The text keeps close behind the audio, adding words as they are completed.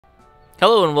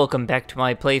Hello and welcome back to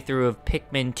my playthrough of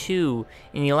Pikmin 2.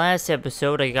 In the last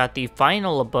episode, I got the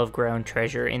final above ground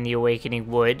treasure in the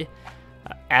Awakening Wood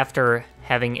after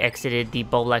having exited the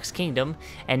Bolex Kingdom,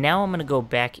 and now I'm going to go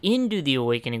back into the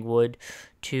Awakening Wood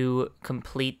to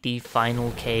complete the final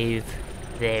cave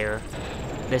there,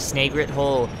 the Snagret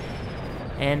hole.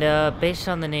 And based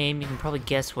on the name, you can probably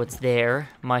guess what's there.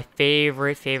 My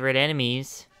favorite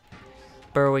enemies,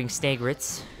 burrowing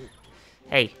Snagrets.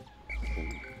 Hey.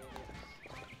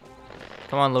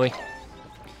 Come on, Louie.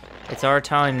 It's our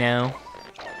time now.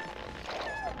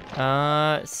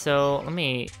 So let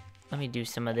me do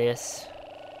some of this.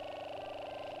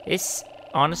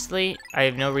 Honestly, I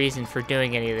have no reason for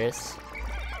doing any of this,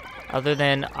 other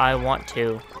than I want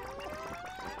to.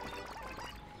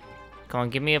 Come on,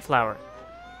 give me a flower.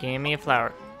 Give me a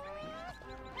flower.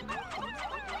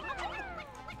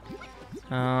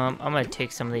 I'm gonna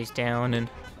take some of these down and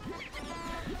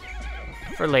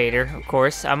for later, of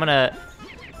course.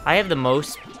 I have the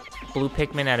most blue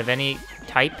Pikmin out of any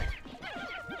type,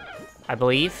 I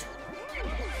believe.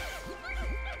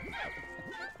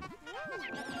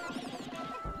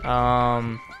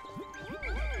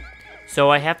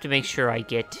 So I have to make sure I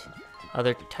get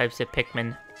other types of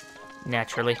Pikmin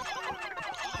naturally.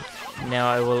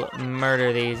 Now I will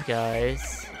murder these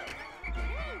guys.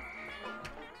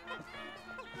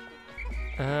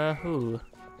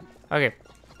 Okay.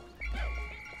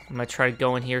 I'm gonna try to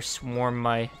go in here, swarm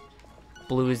my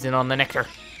blues in on the nectar.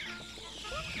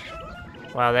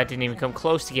 Wow, that didn't even come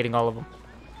close to getting all of them.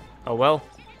 Oh well.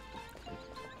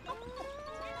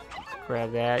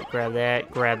 Grab that, grab that,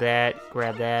 grab that,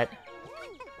 grab that.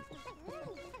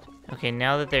 Okay,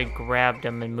 now that they grabbed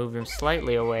them and moved them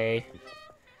slightly away,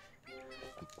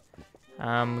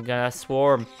 I'm gonna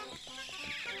swarm.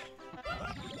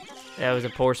 That was a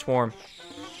poor swarm.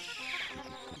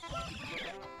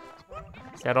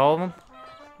 Is that all of them?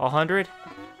 All 100?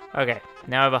 Okay,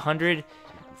 now I have 100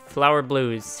 flower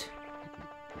blues.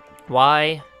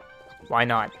 Why? Why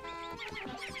not?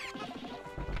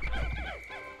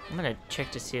 I'm gonna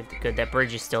check to see if that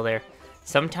bridge is still there.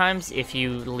 Sometimes if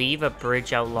you leave a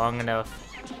bridge out long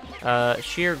enough,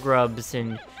 sheer grubs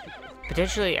and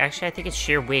potentially, actually I think it's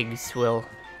sheer wigs will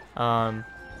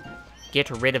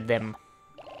get rid of them.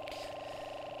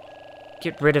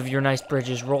 Get rid of your nice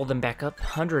bridges, roll them back up.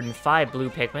 105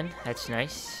 blue Pikmin, that's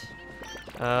nice.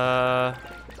 Let's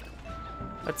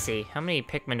see, how many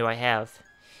Pikmin do I have?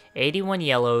 81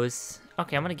 yellows.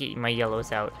 Okay, I'm gonna get my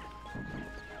yellows out.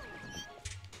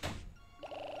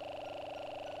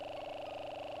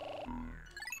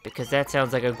 Because that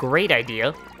sounds like a great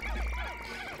idea.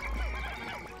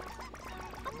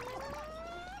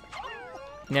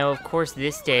 Now, of course,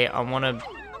 this day I want to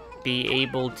be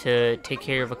able to take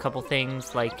care of a couple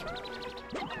things, like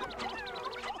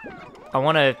I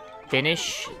want to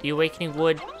finish the Awakening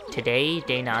Wood today,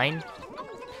 day 9.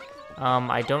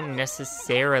 I don't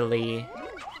necessarily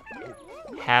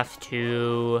have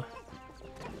to,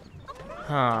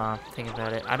 think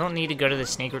about it. I don't need to go to the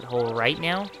Snagret hole right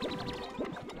now.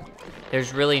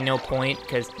 There's really no point,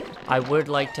 because I would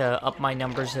like to up my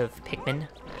numbers of Pikmin.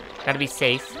 Gotta be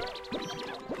safe.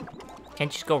 Can't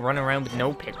just go run around with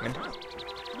no Pikmin.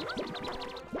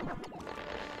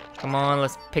 Come on,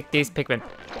 let's pick these Pikmin.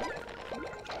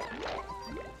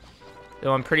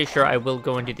 Though I'm pretty sure I will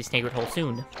go into the Snagret hole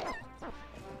soon.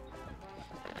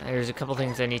 There's a couple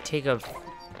things I need to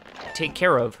take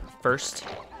care of first.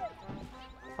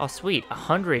 Oh, sweet.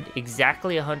 100.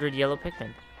 Exactly 100 yellow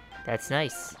Pikmin. That's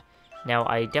nice. Now,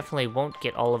 I definitely won't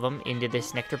get all of them into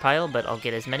this nectar pile, but I'll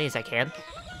get as many as I can.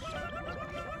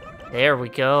 There we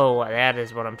go. That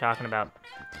is what I'm talking about.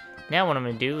 Now what I'm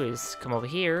going to do is come over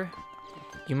here.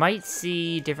 You might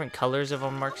see different colors of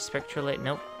unmarked spectrolite.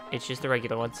 Nope, it's just the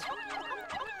regular ones.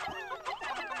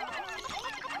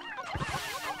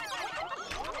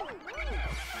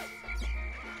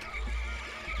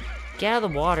 Get out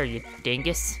of the water, you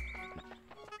dingus.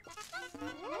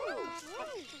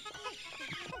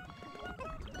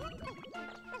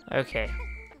 Okay.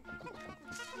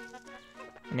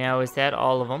 Now, is that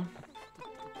all of them?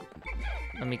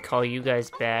 Let me call you guys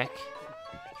back.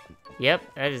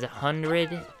 Yep, that is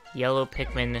 100 yellow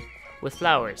Pikmin with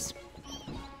flowers.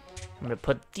 I'm gonna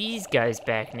put these guys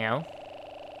back now.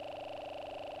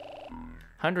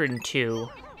 102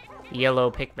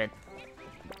 yellow Pikmin.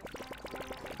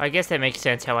 I guess that makes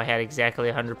sense how I had exactly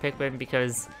 100 Pikmin,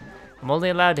 because I'm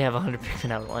only allowed to have 100 Pikmin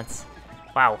out at once.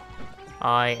 Wow.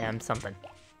 I am something.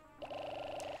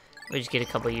 Let me just get a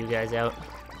couple of you guys out.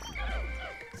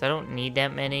 I don't need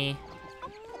that many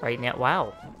right now.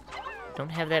 Wow. Don't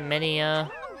have that many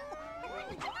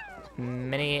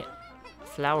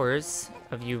flowers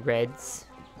of you reds.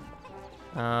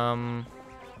 I'm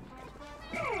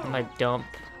gonna dump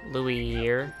Louis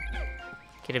here.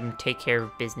 Get him to take care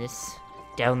of business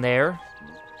down there.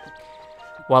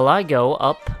 While I go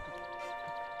up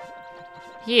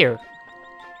here.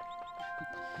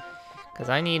 Because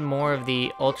I need more of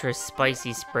the ultra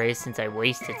spicy spray since I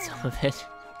wasted some of it.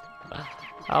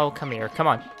 Oh, come here. Come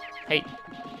on. Hey.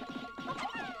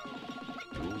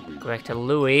 Go back to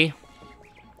Louis.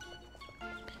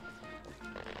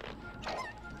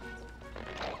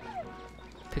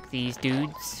 Pick these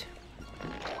dudes.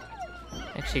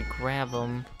 Actually, grab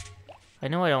them. I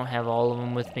know I don't have all of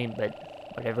them with me, but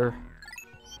whatever.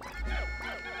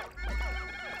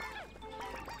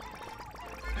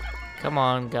 Come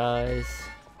on, guys.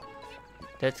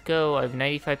 Let's go. I have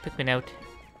 95 Pikmin out.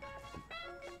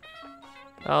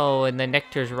 Oh, and the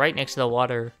nectar's right next to the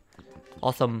water.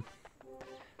 Awesome.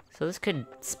 So this could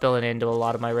spill it into a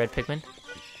lot of my red Pikmin.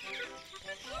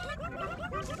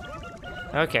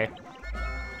 Okay.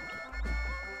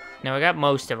 Now I got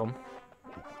most of them.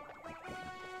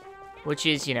 Which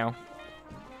is, you know,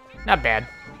 not bad.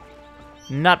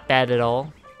 Not bad at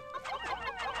all.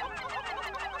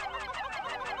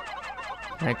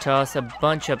 I toss a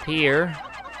bunch up here.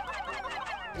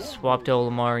 Swap to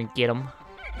Olimar and get them.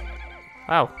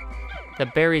 Wow, the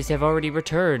berries have already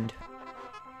returned.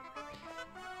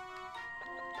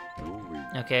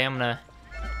 Okay, I'm gonna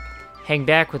hang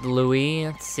back with Louis.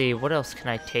 Let's see, what else can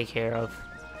I take care of?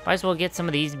 Might as well get some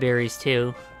of these berries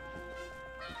too.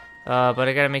 But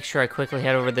I gotta make sure I quickly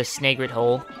head over to the Snagret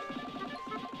hole.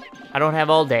 I don't have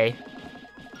all day.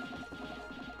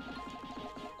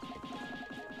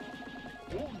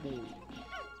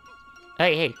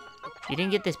 Hey, hey, you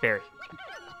didn't get this berry.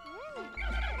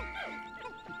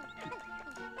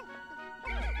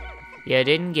 You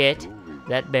didn't get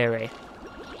that berry.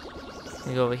 Let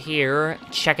me go over here,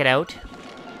 check it out.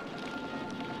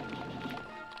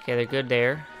 Okay, they're good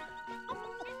there.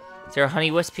 Is there a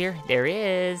honey wisp here? There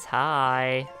is.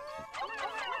 Hi.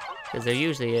 Because there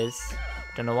usually is.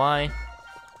 Don't know why.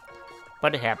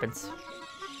 But it happens.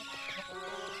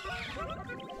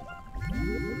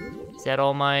 Is that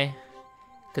all my...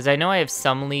 Because I know I have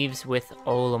some leaves with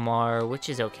Olimar, which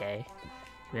is okay.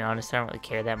 To be honest, I don't really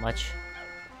care that much.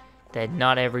 That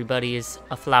not everybody is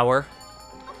a flower.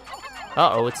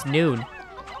 Uh-oh, it's noon.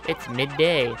 It's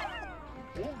midday.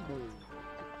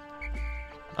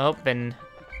 Oh, and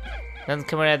nothing's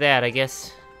coming out of that, I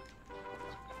guess.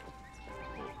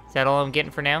 Is that all I'm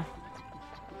getting for now?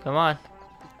 Come on.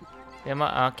 Come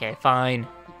on. Okay, fine.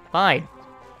 Fine.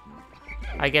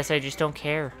 I guess I just don't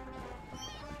care.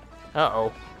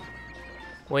 Uh-oh.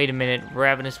 Wait a minute.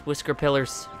 Ravenous Whisker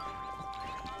Pillars.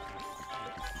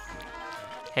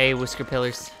 Hey, Whisker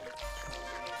Pillars.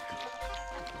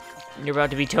 You're about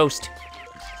to be toast.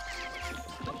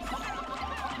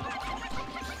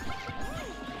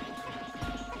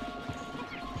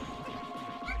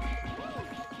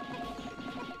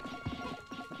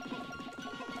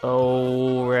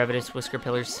 Oh, Ravenous Whisker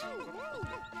Pillars.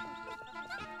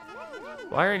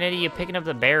 Why aren't any of you picking up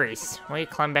the berries? Why don't you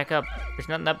climb back up? There's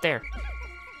nothing up there.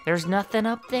 There's nothing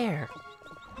up there.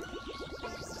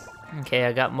 Okay,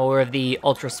 I got more of the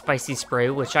ultra spicy spray,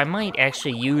 which I might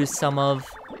actually use some of.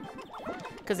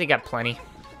 Because they got plenty.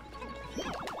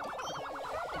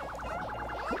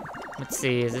 Let's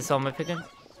see, is this all my picking?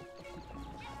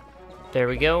 There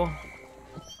we go.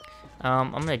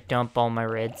 I'm gonna dump all my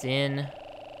reds in.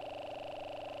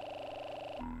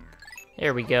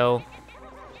 There we go.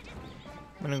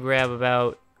 I'm gonna grab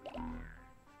about,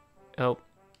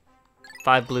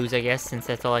 5 blues, I guess, since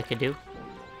that's all I could do.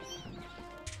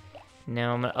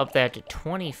 Now I'm gonna up that to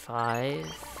 25.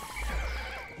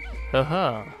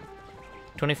 Haha.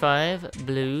 25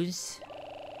 blues.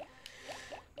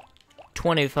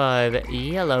 25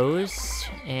 yellows.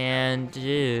 And,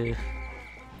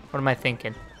 what am I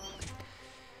thinking?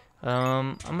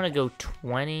 I'm gonna go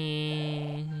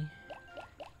 20...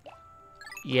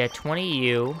 Yeah, 20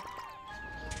 you.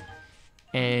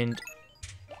 And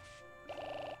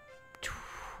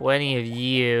 20 of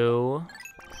you.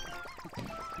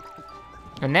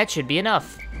 And that should be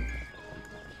enough.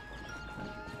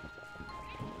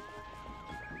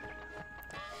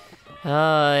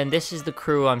 And this is the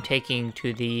crew I'm taking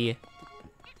to the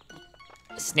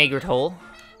Snagret hole.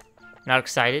 Not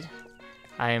excited.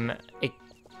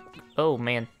 Oh,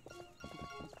 man.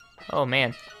 Oh,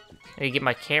 man. I need to get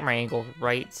my camera angle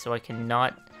right so I can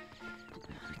not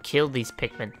kill these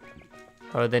Pikmin.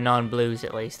 Or the non-blues,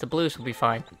 at least. The blues will be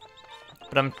fine.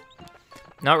 But I'm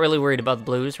not really worried about the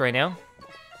blues right now.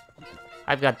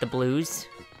 I've got the blues.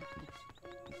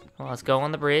 Well, let's go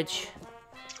on the bridge.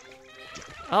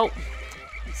 Oh!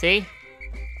 See?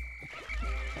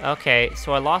 Okay,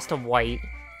 so I lost a white.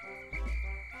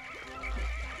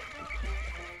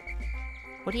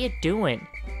 What are you doing?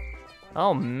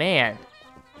 Oh, man.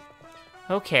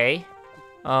 Okay.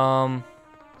 I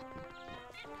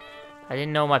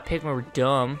didn't know my Pikmin were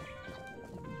dumb.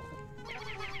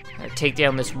 Take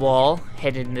down this wall,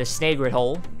 head into the Snagret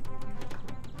hole.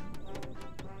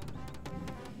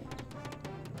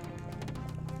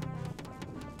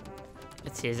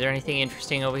 Let's see, is there anything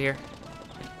interesting over here?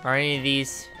 Are any of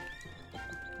these,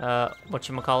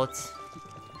 whatchamacallits?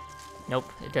 Nope,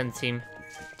 it doesn't seem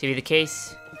to be the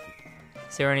case.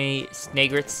 Is there any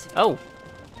Snagrets? Oh!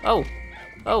 Oh!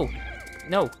 Oh!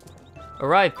 No!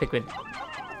 Arrive, Pikmin.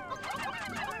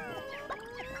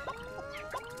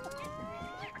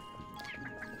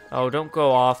 Oh, don't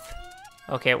go off.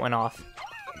 Okay, it went off.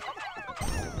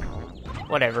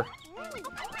 Whatever.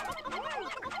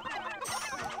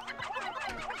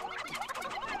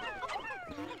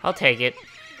 I'll take it.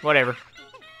 Whatever.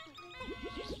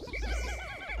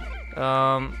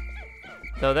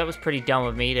 Though that was pretty dumb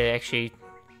of me to actually...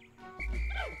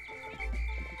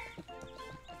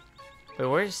 Wait,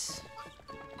 where's...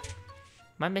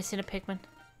 Am I missing a Pikmin?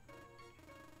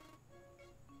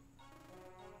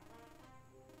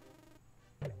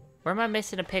 Where am I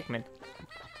missing a Pikmin?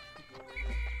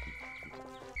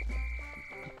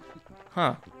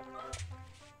 Huh.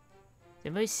 Did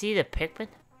anybody see the Pikmin?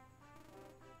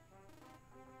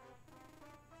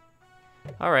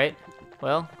 Alright,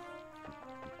 well.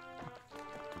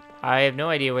 I have no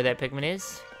idea where that Pikmin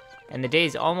is. And the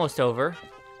day's almost over.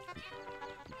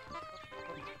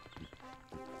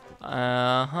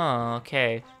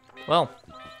 Okay. Well,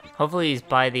 hopefully he's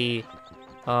by the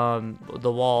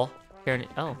wall.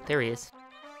 Oh, there he is.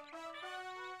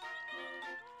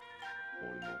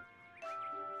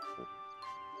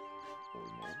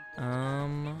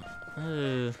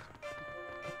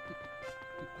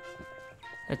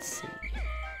 Let's see.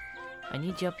 I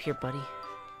need you up here, buddy.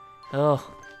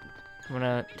 Oh, I'm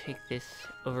gonna take this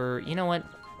over. You know what?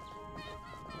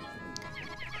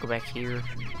 Go back here.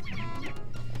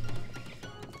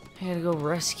 I gotta go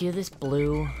rescue this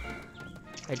blue.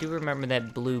 I do remember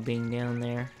that blue being down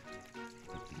there.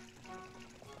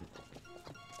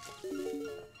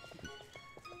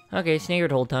 Okay,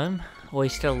 Snagret hole time.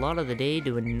 Wasted a lot of the day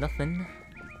doing nothing.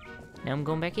 Now I'm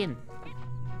going back in.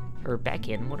 Or back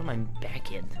in? What am I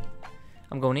back in?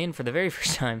 I'm going in for the very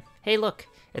first time. Hey, look!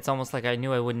 It's almost like I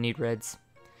knew I wouldn't need reds.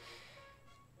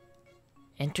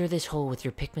 Enter this hole with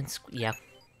your Pikmin yeah.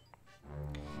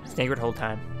 Snagret hole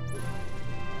time.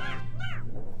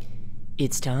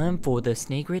 It's time for the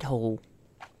Snagret hole.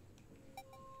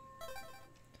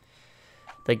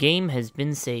 The game has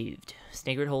been saved.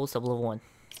 Snagret hole sub-level 1.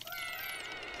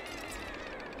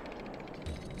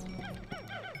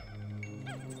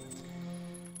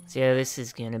 So yeah, this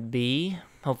is gonna be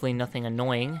hopefully nothing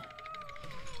annoying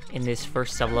in this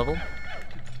first sub-level.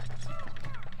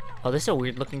 Oh, this is a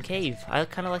weird looking cave. I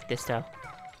kind of like this style.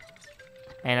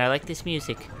 And I like this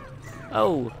music.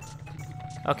 Oh!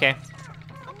 Okay.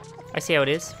 I see how it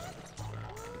is.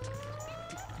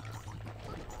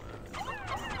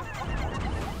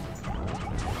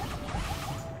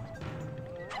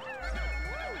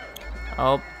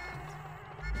 Oh.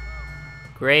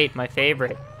 Great, my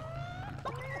favorite.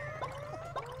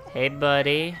 Hey,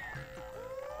 buddy.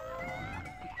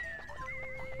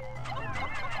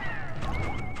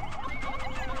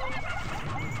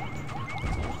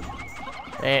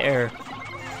 There.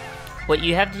 What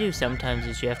you have to do sometimes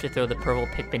is you have to throw the purple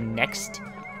Pikmin next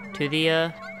to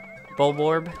the bulb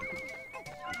orb.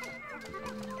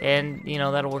 And, you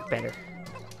know, that'll work better.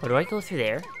 Oh, do I go through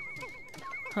there?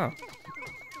 Huh.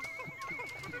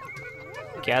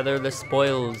 Gather the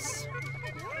spoils.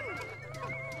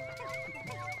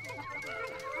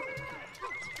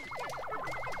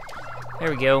 There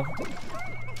we go.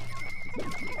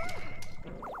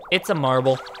 It's a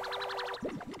marble.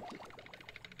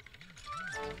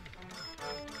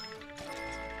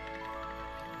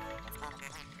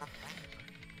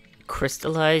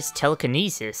 Crystallized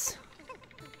telekinesis.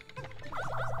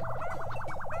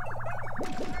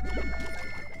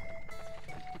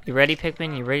 You ready,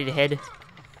 Pikmin? You ready to head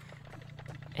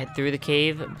through the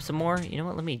cave some more? You know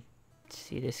what? Let me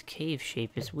see. This cave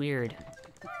shape is weird.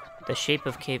 The shape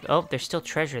of cave. Oh, there's still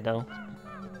treasure though.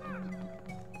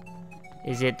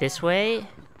 Is it this way?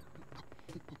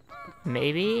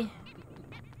 Maybe.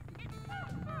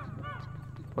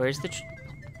 Where's the?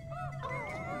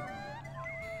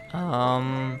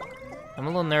 I'm a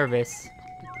little nervous.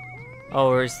 Oh,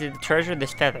 or is the treasure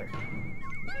this feather?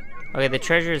 Okay, the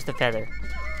treasure is the feather.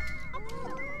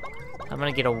 I'm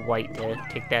gonna get a white to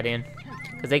take that in.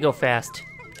 because they go fast.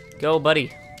 Go,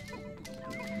 buddy.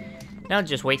 Now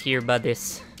just wait here by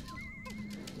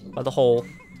the hole,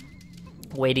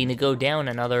 waiting to go down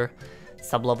another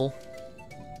sub-level.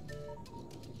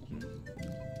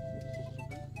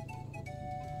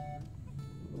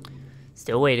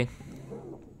 Still waiting.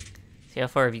 See how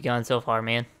far have you gone so far,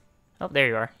 man? Oh, there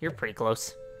you are. You're pretty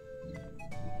close.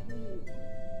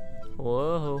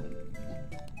 Whoa.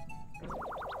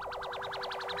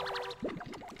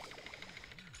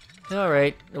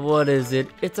 Alright, what is it?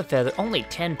 It's a feather. Only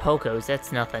 10 Pokos,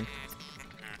 that's nothing.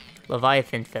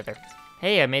 Leviathan feather.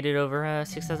 Hey, I made it over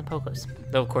 6,000 Pokos.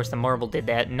 Though, of course, the marble did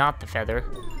that, not the feather.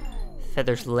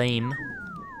 Feather's lame.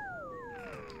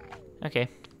 Okay.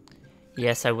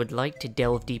 Yes, I would like to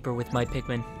delve deeper with my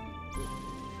Pikmin.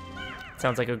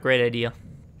 Sounds like a great idea.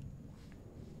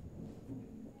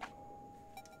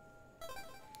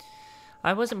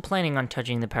 I wasn't planning on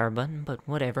touching the power button, but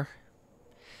whatever.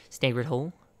 Snagret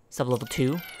hole, sub-level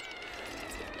 2.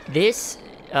 This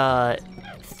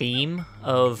theme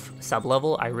of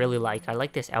sub-level I really like. I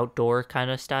like this outdoor kind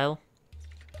of style.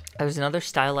 There's another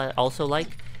style I also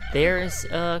like. There's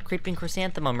a creeping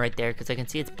chrysanthemum right there, because I can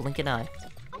see its blinking eye.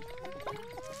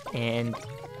 And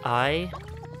I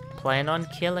plan on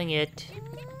killing it.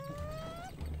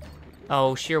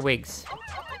 Oh, sheer wigs.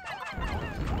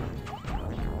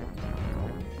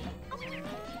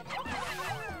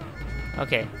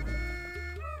 Okay.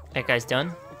 That guy's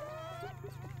done.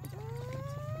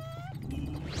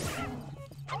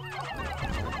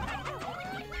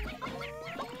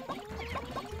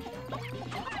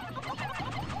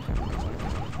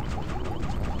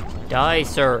 Die,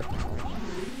 sir.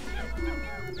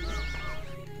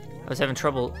 I was having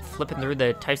trouble flipping through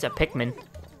the types of Pikmin.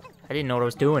 I didn't know what I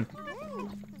was doing.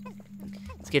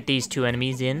 Let's get these two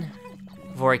enemies in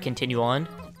before I continue on.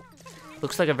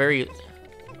 Looks like a very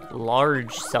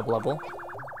large sub-level.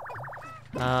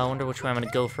 I wonder which way I'm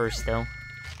gonna go first, though.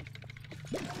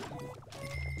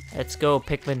 Let's go,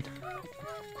 Pikmin.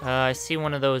 I see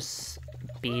one of those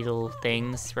beetle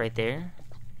things right there.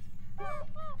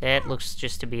 That looks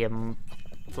just to be a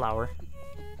flower.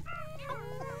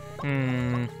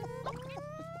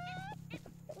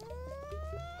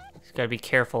 Just gotta be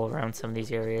careful around some of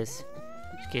these areas,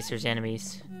 in case there's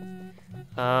enemies.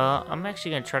 I'm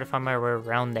actually gonna try to find my way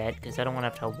around that, because I don't want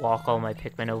to have to walk all my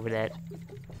Pikmin over that.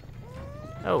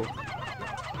 Oh.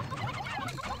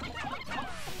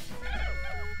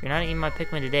 You're not eating my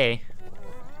Pikmin today.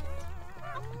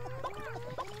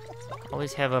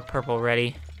 Always have a purple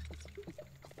ready.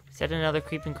 Is that another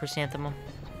creeping chrysanthemum?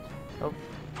 Oh.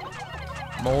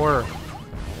 More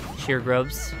sheer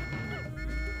grubs.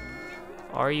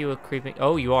 Are you a creeping...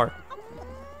 Oh, you are.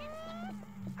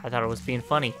 I thought it was being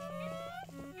funny.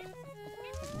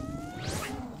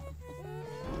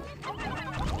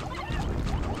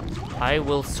 I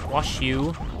will squash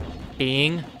you,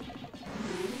 being...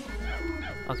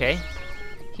 Okay.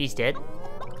 He's dead.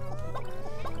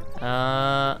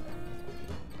 Yeah,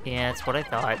 that's what I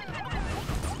thought.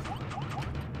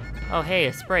 Oh, hey,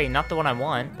 a spray. Not the one I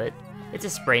want, but it's a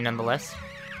spray nonetheless.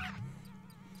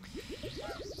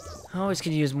 I always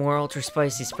could use more ultra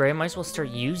spicy spray. I might as well start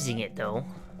using it, though.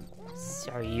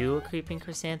 Are you a creeping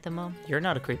chrysanthemum? You're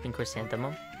not a creeping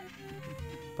chrysanthemum.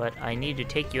 But I need to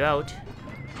take you out.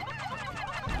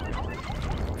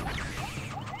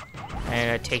 I'm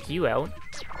gonna take you out.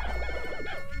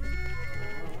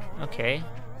 Okay.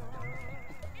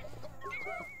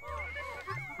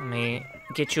 Let me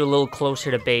get you a little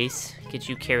closer to base. Get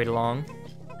you carried along.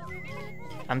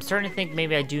 I'm starting to think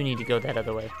maybe I do need to go that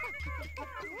other way.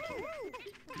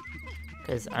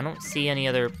 Because I don't see any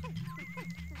other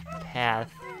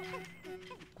path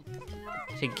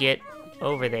to get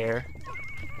over there.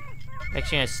 I'm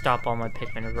actually gonna stop all my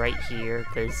Pikmin right here,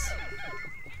 because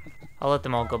I'll let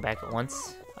them all go back at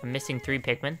once. I'm missing 3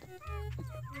 Pikmin.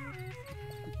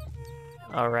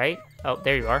 Alright. Oh,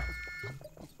 there you are.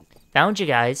 Found you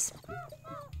guys.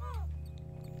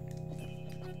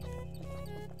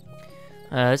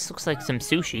 This looks like some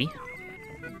sushi.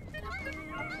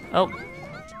 Oh.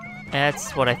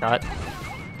 That's what I thought.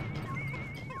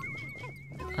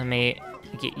 Let me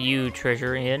get you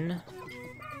treasure in.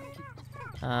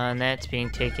 And that's being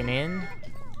taken in.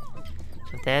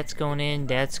 So that's going in,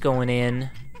 that's going in.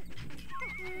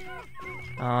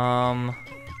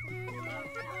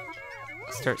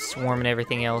 Start swarming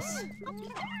everything else.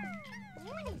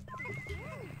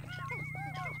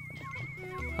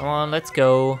 Come on, let's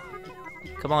go.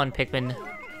 Come on, Pikmin.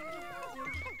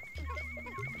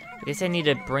 I guess I need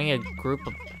to bring a group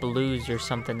of blues or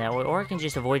something that way, or I can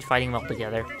just avoid fighting them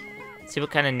altogether. See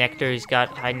what kind of nectar he's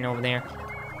got hiding over there.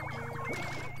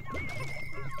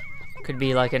 could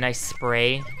be like a nice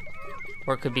spray.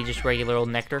 Or it could be just regular old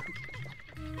nectar.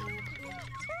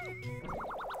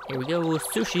 Here we go,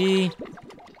 sushi!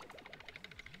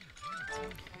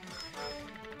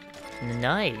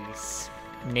 Nice.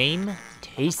 Name,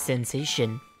 taste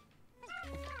sensation.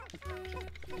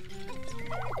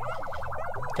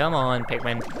 Come on,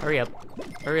 Pikmin. Hurry up.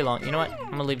 Hurry along. You know what?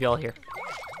 I'm gonna leave you all here.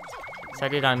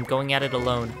 Decided I'm going at it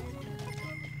alone.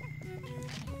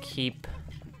 Keep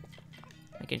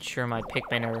making sure my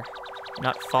Pikmin are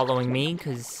not following me,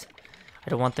 because I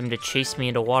don't want them to chase me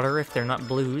into water if they're not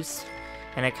blues.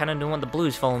 And I kind of don't want the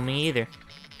blues following me either.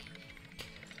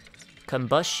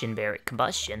 Combustion berry.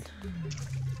 Combustion?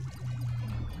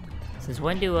 Since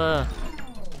when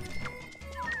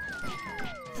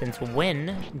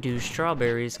do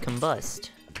strawberries combust?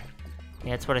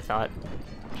 Yeah, that's what I thought.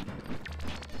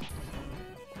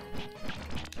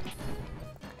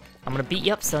 I'm gonna beat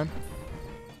you up, son.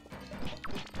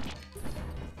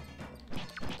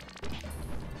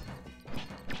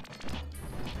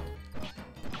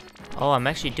 Oh, I'm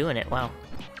actually doing it. Wow.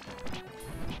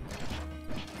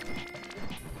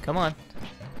 Come on.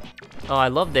 Oh, I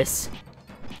love this.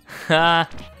 Ha!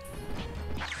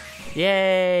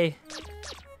 Yay!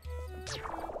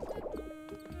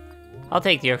 I'll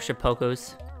take the extra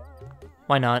Pokos.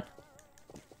 Why not?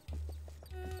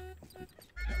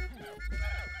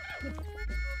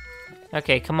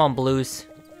 Okay, come on, Blues.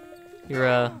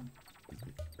 You're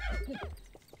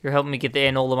helping me get the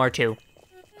Anolamar too.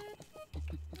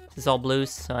 This is all Blues,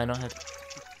 so I don't have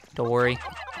to worry.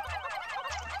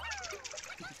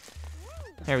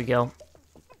 There we go.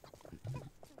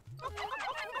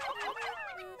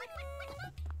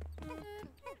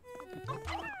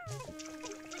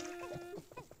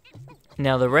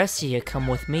 Now the rest of you come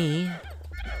with me.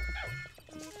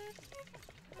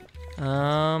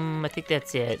 I think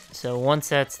that's it. So once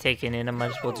that's taken in, I might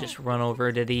as well just run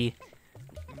over to the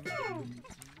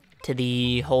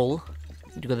hole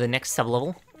to go to the next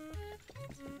sub-level.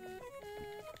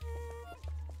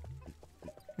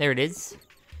 There it is.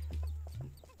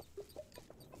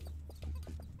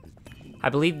 I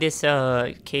believe this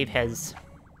cave has...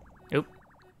 Oop.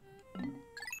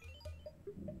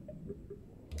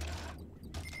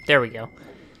 There we go.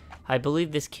 I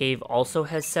believe this cave also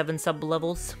has 7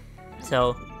 sub-levels.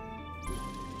 So...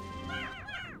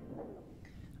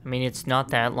 I mean, it's not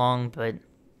that long, but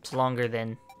it's longer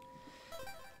than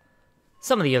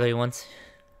some of the other ones.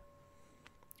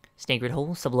 Snagret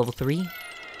hole, sub-level 3.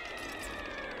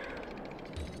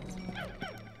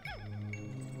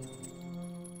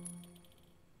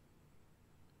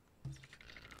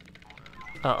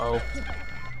 Uh-oh.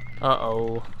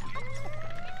 Uh-oh.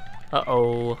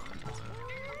 Uh-oh.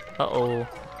 Uh-oh.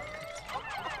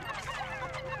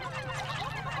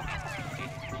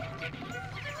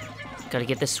 Gotta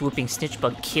get this swooping snitch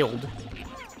bug killed.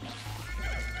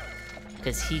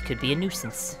 Because he could be a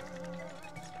nuisance.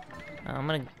 I'm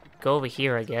gonna go over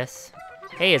here, I guess.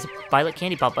 Hey, it's a violet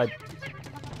candy pop bud.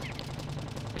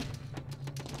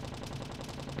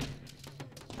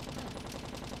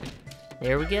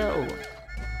 There we go.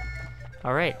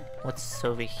 Alright, what's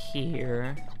over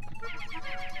here?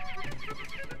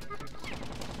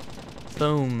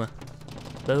 Boom.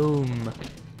 Boom.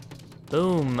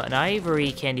 Boom, an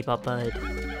ivory candy pop bud.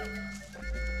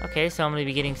 Okay, so I'm gonna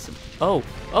be getting some... Oh!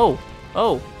 Oh!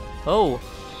 Oh! Oh!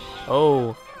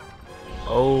 Oh!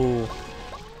 Oh!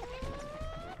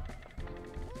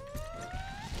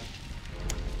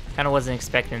 Kinda wasn't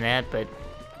expecting that, but...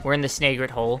 We're in the Snagret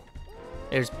hole.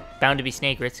 There's bound to be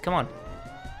Snagrets. Come on.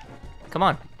 Come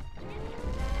on.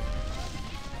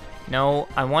 No,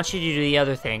 I want you to do the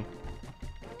other thing.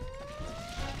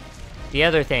 The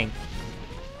other thing.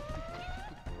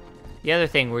 The other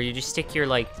thing where you just stick your,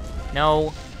 like...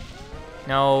 No.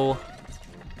 No.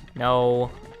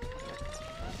 No.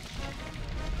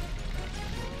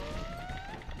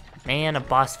 Man, a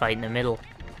boss fight in the middle.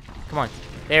 Come on.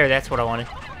 There, that's what I wanted.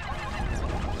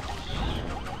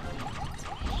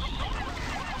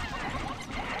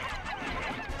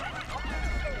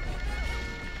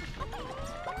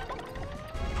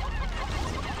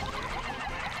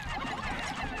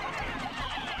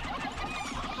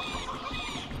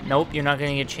 Nope, you're not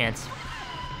gonna get a chance.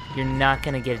 You're not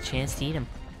gonna get a chance to eat him.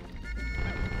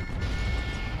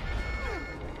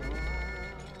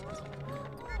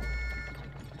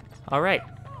 Alright.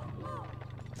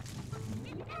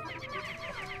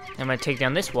 I'm gonna take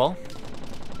down this wall.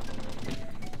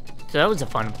 So that was a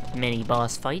fun mini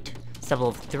boss fight.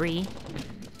 Sub-level 3.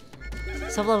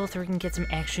 Sub-level 3 can get some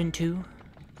action too.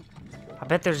 I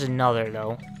bet there's another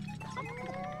though.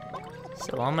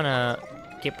 So I'm gonna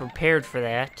get prepared for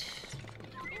that.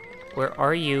 Where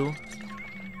are you?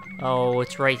 Oh,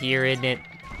 it's right here, isn't it?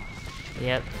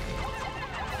 Yep.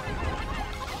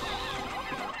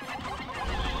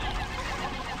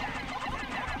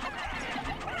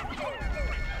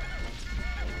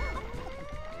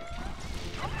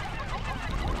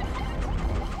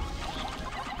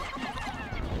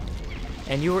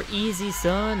 And you were easy,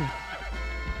 son.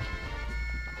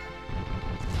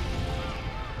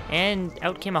 And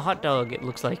out came a hot dog, it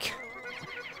looks like.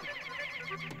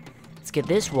 Let's get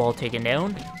this wall taken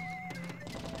down.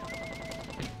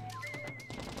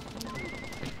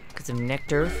 Get some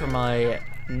nectar for my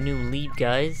new lead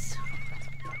guys.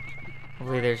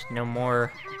 Hopefully there's no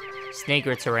more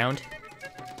Snagrets around.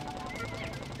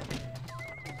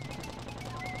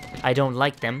 I don't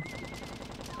like them.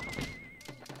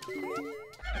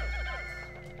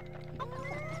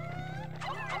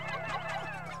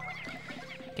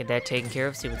 Get that taken care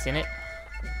of, see what's in it.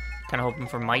 Kinda hoping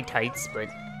for my tights, but...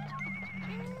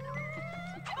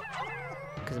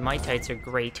 because my tights are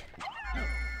great.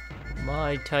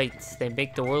 My tights, they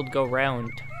make the world go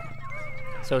round.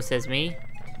 So says me.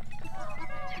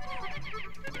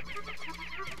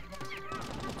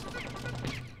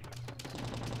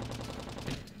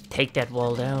 Take that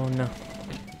wall down.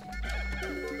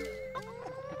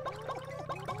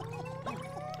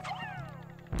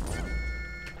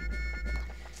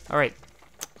 Alright,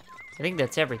 I think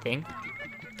that's everything.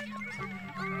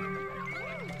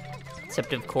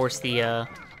 Except, of course, the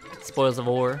spoils of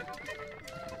war.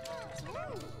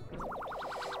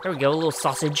 There we go, a little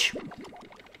sausage.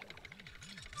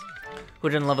 Who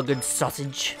doesn't love a good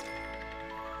sausage?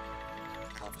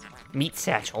 Meat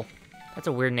satchel. That's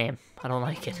a weird name. I don't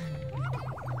like it.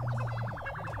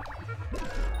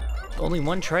 Only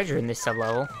one treasure in this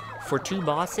sublevel. For 2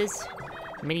 bosses?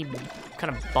 Many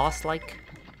kind of boss-like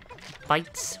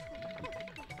fights.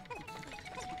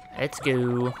 Let's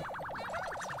go.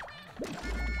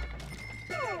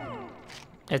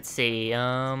 Let's see,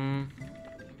 I'm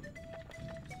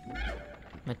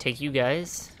gonna take you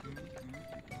guys.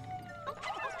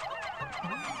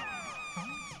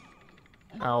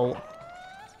 Oh.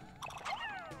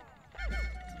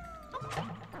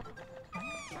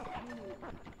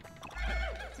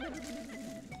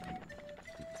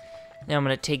 Now I'm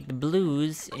gonna take the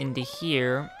blues into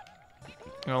here.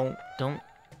 No, don't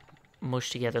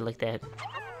mush together like that.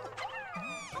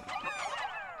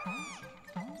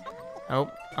 Oh,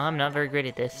 I'm not very great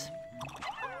at this.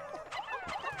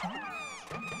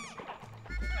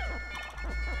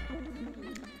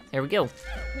 There we go.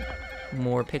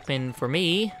 More Pikmin for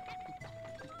me.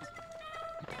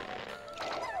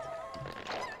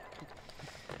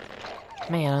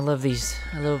 Man, I love these.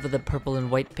 I love the purple and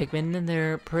white Pikmin, and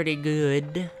they're pretty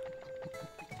good.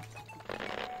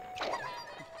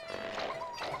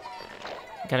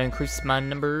 Gotta increase my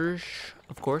numbers,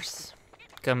 of course.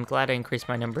 I'm glad I increased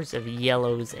my numbers of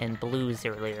yellows and blues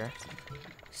earlier.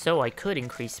 So I could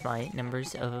increase my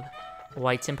numbers of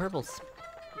whites and purples.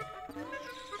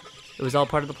 It was all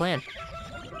part of the plan.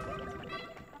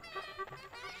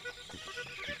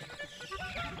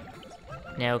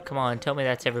 Now, come on, tell me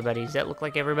that's everybody. Does that look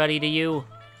like everybody to you?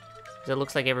 Because it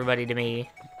looks like everybody to me.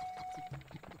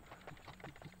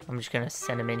 I'm just gonna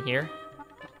send them in here.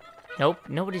 Nope,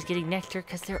 nobody's getting nectar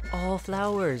because they're all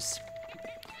flowers.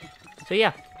 So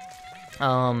yeah,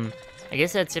 I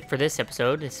guess that's it for this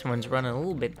episode. This one's running a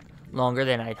little bit longer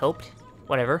than I'd hoped.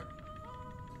 Whatever.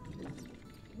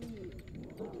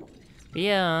 But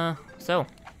yeah, so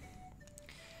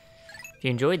if you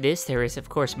enjoyed this, there is of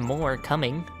course more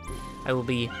coming. I will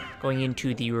be going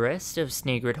into the rest of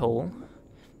Snagret Hole.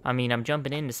 I mean, I'm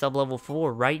jumping into sub-level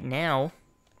 4 right now.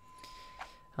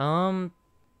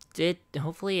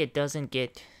 Hopefully it doesn't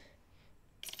get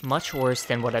much worse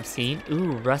than what I've seen.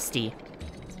 Ooh, rusty.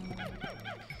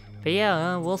 But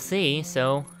yeah, we'll see,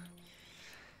 so...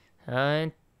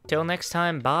 until next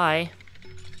time, bye.